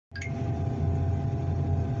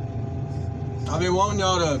I've been wanting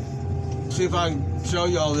y'all to see if I can show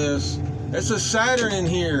y'all this. It's a Saturn in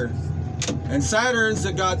here. And Saturns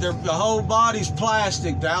that got the whole body's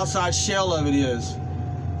plastic, the outside shell of it is.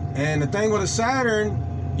 And the thing with a Saturn,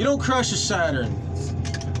 you don't crush a Saturn.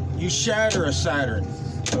 You shatter a Saturn.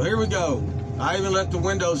 So here we go. I even left the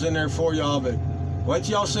windows in there for y'all, but wait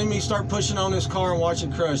till y'all see me start pushing on this car and watch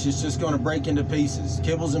it crush. It's just gonna break into pieces,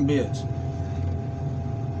 kibbles and bits.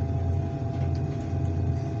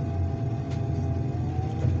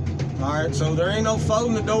 All right, so there ain't no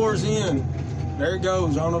folding the doors in. There it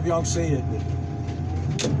goes. I don't know if y'all can see it, but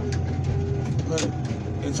look,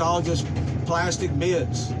 it's all just plastic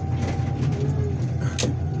bits.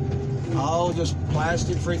 All just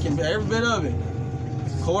plastic freaking, every bit of it.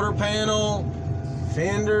 Quarter panel,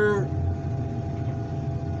 fender.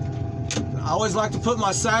 I always like to put my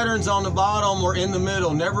Saturns on the bottom or in the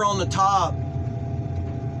middle, never on the top,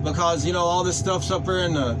 because you know all this stuff's up there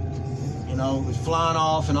in the, you know, it's flying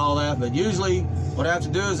off and all that. But usually what I have to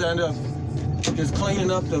do is end up just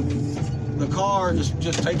cleaning up the car,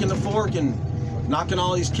 just taking the fork and knocking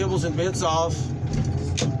all these kibbles and bits off.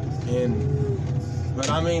 But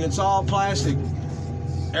I mean, it's all plastic.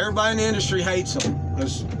 Everybody in the industry hates them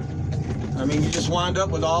because, I mean, you just wind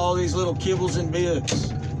up with all these little kibbles and bits.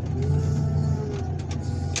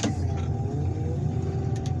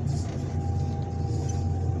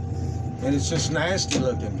 And it's just nasty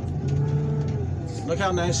looking. Look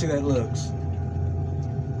how nasty that looks.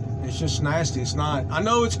 It's just nasty. It's not, I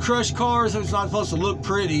know it's crushed cars, it's not supposed to look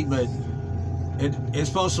pretty, but it's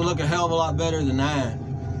supposed to look a hell of a lot better than that.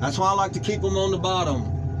 That's why I like to keep them on the bottom.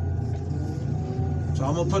 So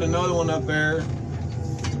I'm gonna put another one up there.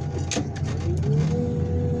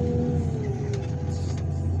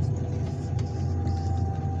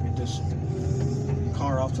 Get this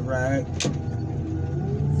car off the rack.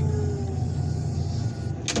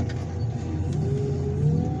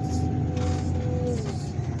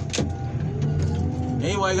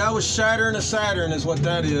 Anyway, that was Shattering a Saturn is what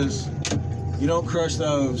that is. You don't crush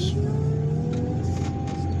those.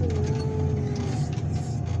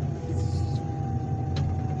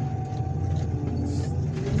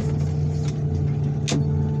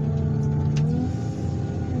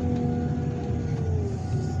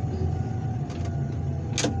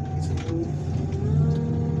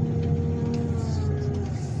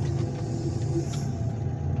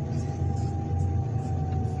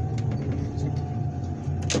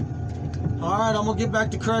 Alright, I'm gonna get back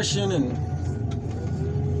to crushing and,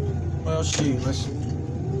 well, shoot, let's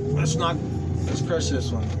crush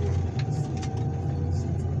this one.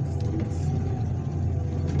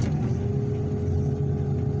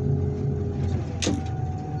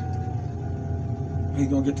 He's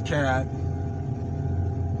gonna get the cat.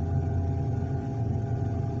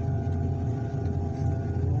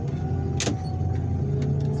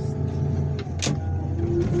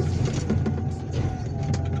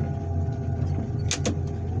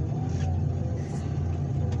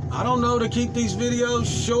 I don't know to keep these videos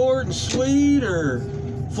short and sweet or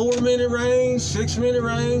 4-minute range, 6-minute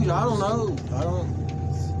range. I don't know.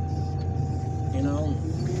 You know,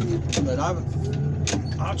 but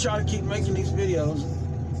I'll try to keep making these videos.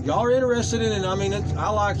 Y'all are interested in it. I mean, I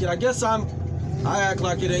like it. I guess I act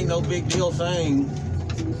like it ain't no big deal thing.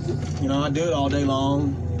 You know, I do it all day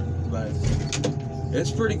long, but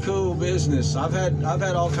it's pretty cool business. I've had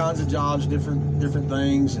all kinds of jobs, different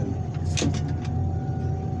things, and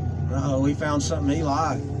uh-oh, he found something he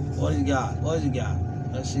liked. What has he got? What has he got?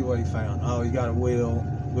 Let's see what he found. Oh, he got a wheel.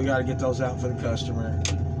 We got to get those out for the customer.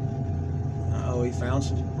 Oh, he found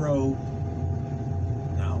some rope.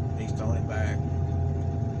 No, he's throwing it back.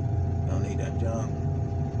 Don't need that junk.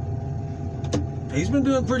 He's been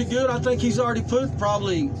doing pretty good. I think he's already put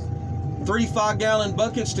probably 3 5-gallon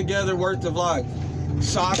buckets together worth of like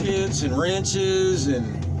sockets and wrenches, and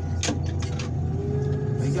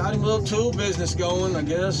he got him a little tool business going, I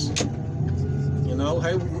guess. You know,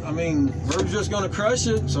 hey, I mean, we're just gonna crush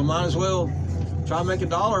it, so might as well try to make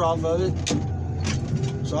 $1 off of it.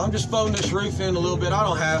 So I'm just folding this roof in a little bit. I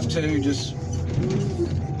don't have to, just,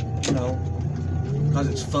 you know, because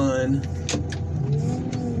it's fun.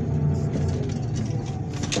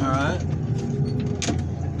 All right.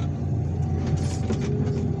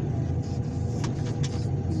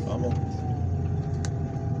 I'm gonna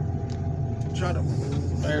try to,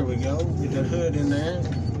 there we go, get that hood in there.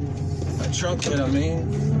 That trunk lid, I mean.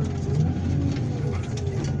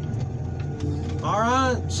 All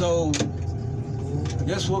right, so I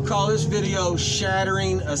guess we'll call this video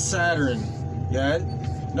Shattering a Saturn. Yeah,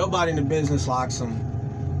 nobody in the business likes them.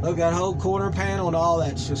 Look, that whole quarter panel and all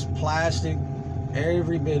that's just plastic.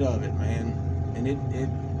 Every bit of it, man. And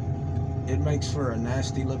it makes for a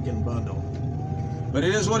nasty looking bundle. But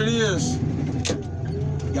it is what it is.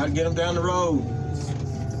 Got to get them down the road.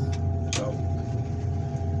 So,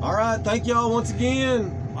 all right. Thank y'all once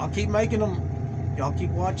again. I'll keep making them. Y'all keep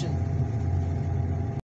watching.